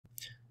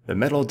The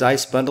Metal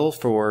Dice Bundle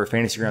for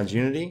Fantasy Grounds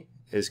Unity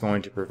is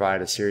going to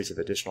provide a series of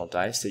additional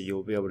dice that you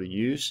will be able to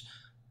use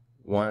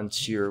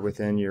once you're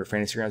within your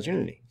Fantasy Grounds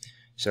Unity.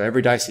 So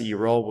every dice that you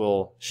roll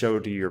will show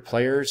to your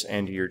players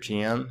and to your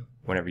GM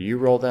whenever you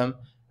roll them.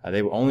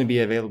 They will only be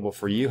available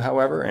for you,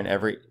 however, and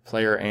every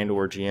player and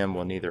or GM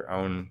will need their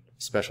own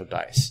special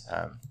dice.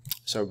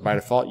 So by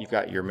default, you've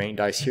got your main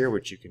dice here,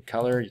 which you can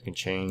color. You can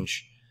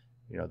change,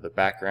 the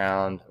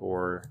background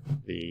or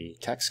the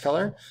text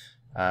color.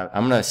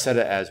 I'm going to set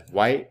it as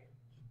white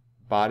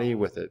body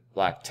with a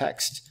black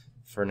text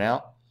for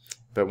now.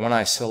 But when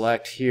I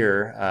select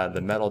here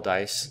the metal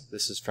dice,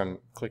 this is from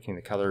clicking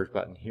the colors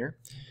button here,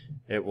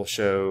 it will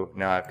show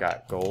now I've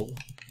got gold,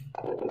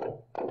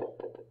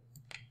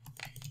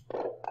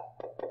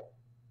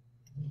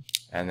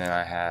 and then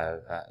I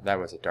have, that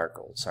was a dark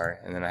gold, sorry,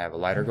 and then I have a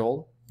lighter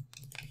gold.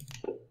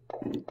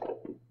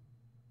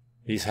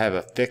 These have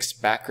a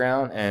fixed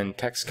background and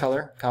text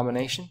color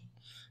combination,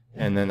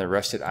 and then the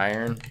rusted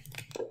iron,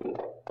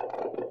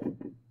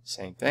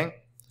 same thing,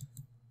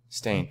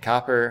 stained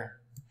copper,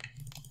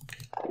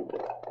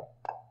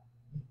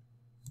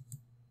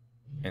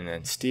 and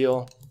then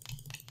steel.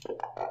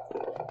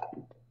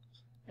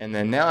 And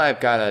then now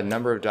I've got a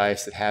number of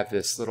dice that have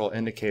this little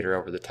indicator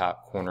over the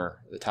top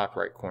corner, the top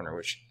right corner,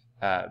 which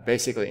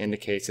basically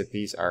indicates that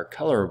these are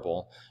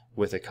colorable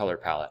with a color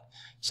palette.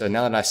 So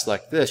now that I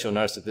select this, you'll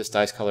notice that this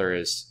dice color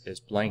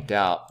is blanked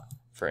out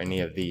for any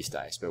of these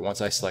dice. But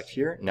once I select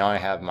here, now I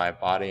have my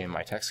body and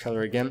my text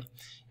color again.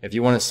 If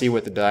you want to see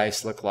what the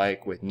dice look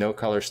like with no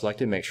color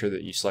selected, make sure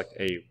that you select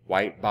a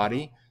white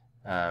body.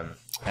 And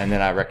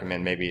then I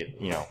recommend maybe,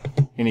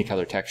 any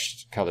color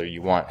text color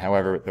you want.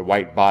 However, the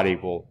white body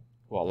will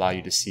allow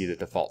you to see the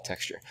default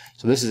texture.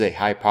 So this is a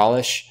high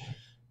polish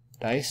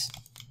dice.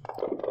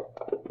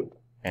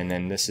 And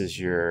then this is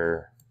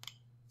your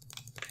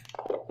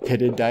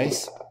pitted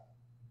dice.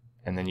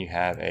 And then you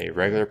have a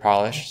regular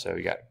polish. So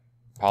you got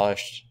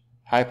polished,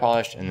 high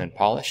polished, and then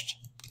polished.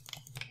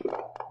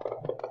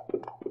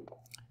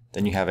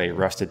 Then you have a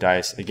rusted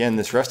dice. Again,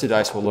 this rusted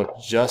dice will look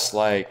just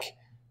like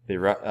the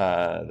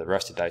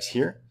rusted dice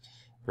here,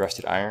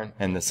 rusted iron,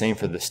 and the same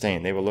for the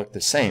stain. They will look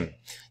the same.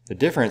 The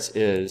difference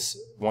is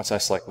once I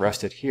select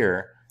rusted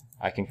here,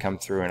 I can come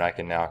through and I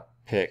can now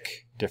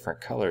pick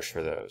different colors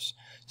for those.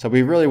 So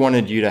we really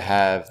wanted you to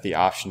have the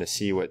option to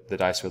see what the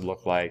dice would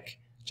look like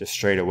just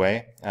straight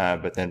away,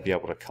 but then be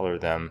able to color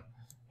them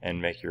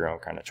and make your own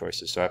kind of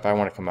choices. So if I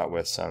want to come up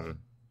with some,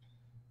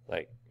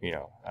 like,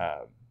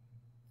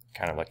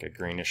 kind of like a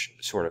greenish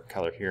sort of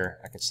color here,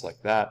 I can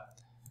select that,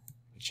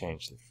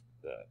 change the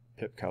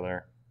pip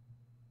color,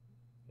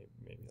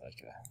 maybe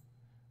like a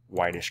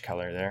whitish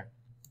color there.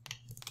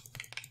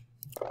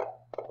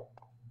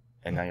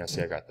 And now you'll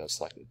see I got those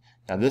selected.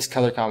 Now this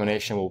color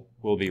combination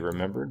will be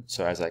remembered,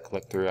 so as I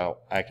click through,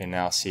 I can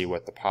now see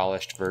what the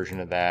polished version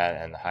of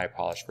that and the high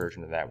polished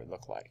version of that would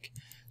look like.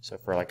 So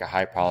for like a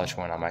high polished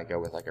one, I might go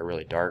with like a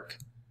really dark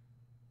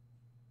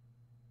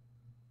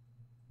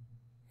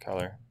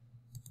color.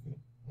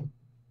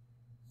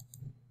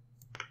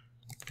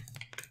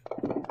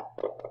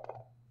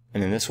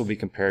 And then this will be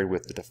compared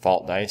with the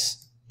default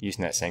dice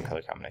using that same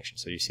color combination.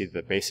 So you see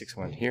the basics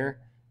one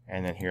here,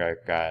 and then here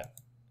I've got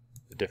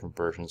the different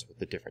versions with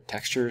the different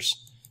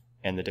textures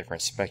and the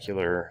different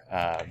specular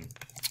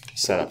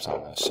setups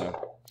on those.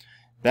 So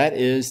that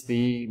is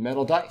the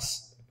metal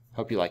dice.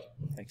 Hope you like it.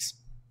 Thanks.